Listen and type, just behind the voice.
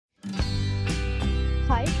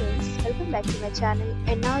Hi friends, welcome back to my channel,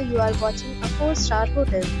 and now you are watching a 4-star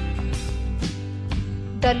hotel.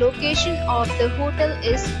 The location of the hotel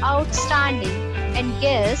is outstanding and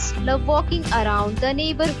guests love walking around the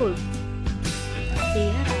neighborhood.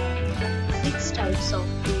 There are 6 types of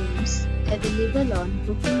rooms available on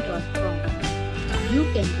booking.com. You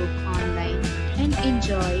can book online and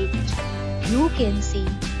enjoy it. You can see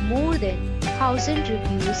more than 1000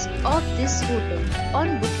 reviews of this hotel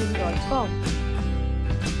on booking.com.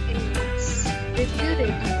 Its review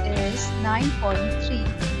rating is 9.3,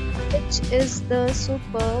 which is the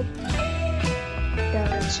superb. The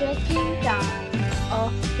check-in time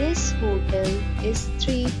of this hotel is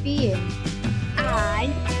 3 p.m.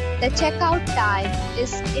 and the checkout time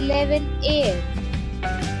is 11 a.m.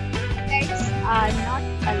 Pets are not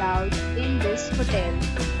allowed in this hotel.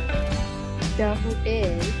 The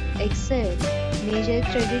hotel accepts major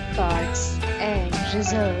credit cards and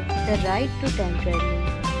reserves the right to temporarily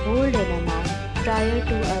hold an amount prior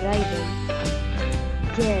to arrival.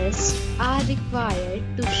 Guests are required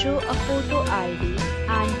to show a photo ID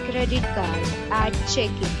and credit card at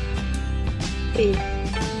check-in. If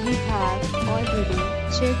you have already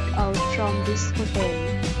checked out from this hotel,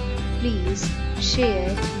 please share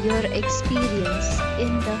your experience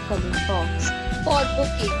in the comment box. For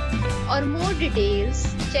booking or more details,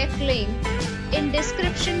 check link in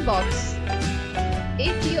description box.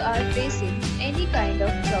 If you are facing any kind of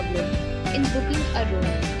problem in booking a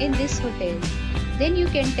room in this hotel, then you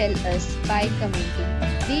can tell us by commenting.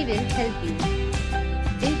 We will help you.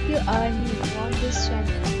 If you are new on this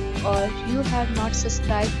channel or you have not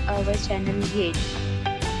subscribed our channel yet,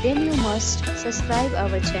 then you must subscribe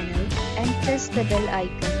our channel and press the bell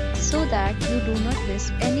icon so that you do not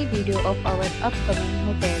miss any video of our upcoming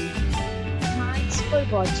hotel. Thanks for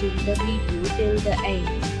watching the video till the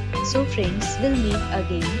end. So friends, we'll meet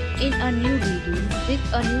again in a new video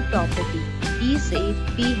with a new property. Be safe,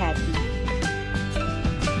 be happy.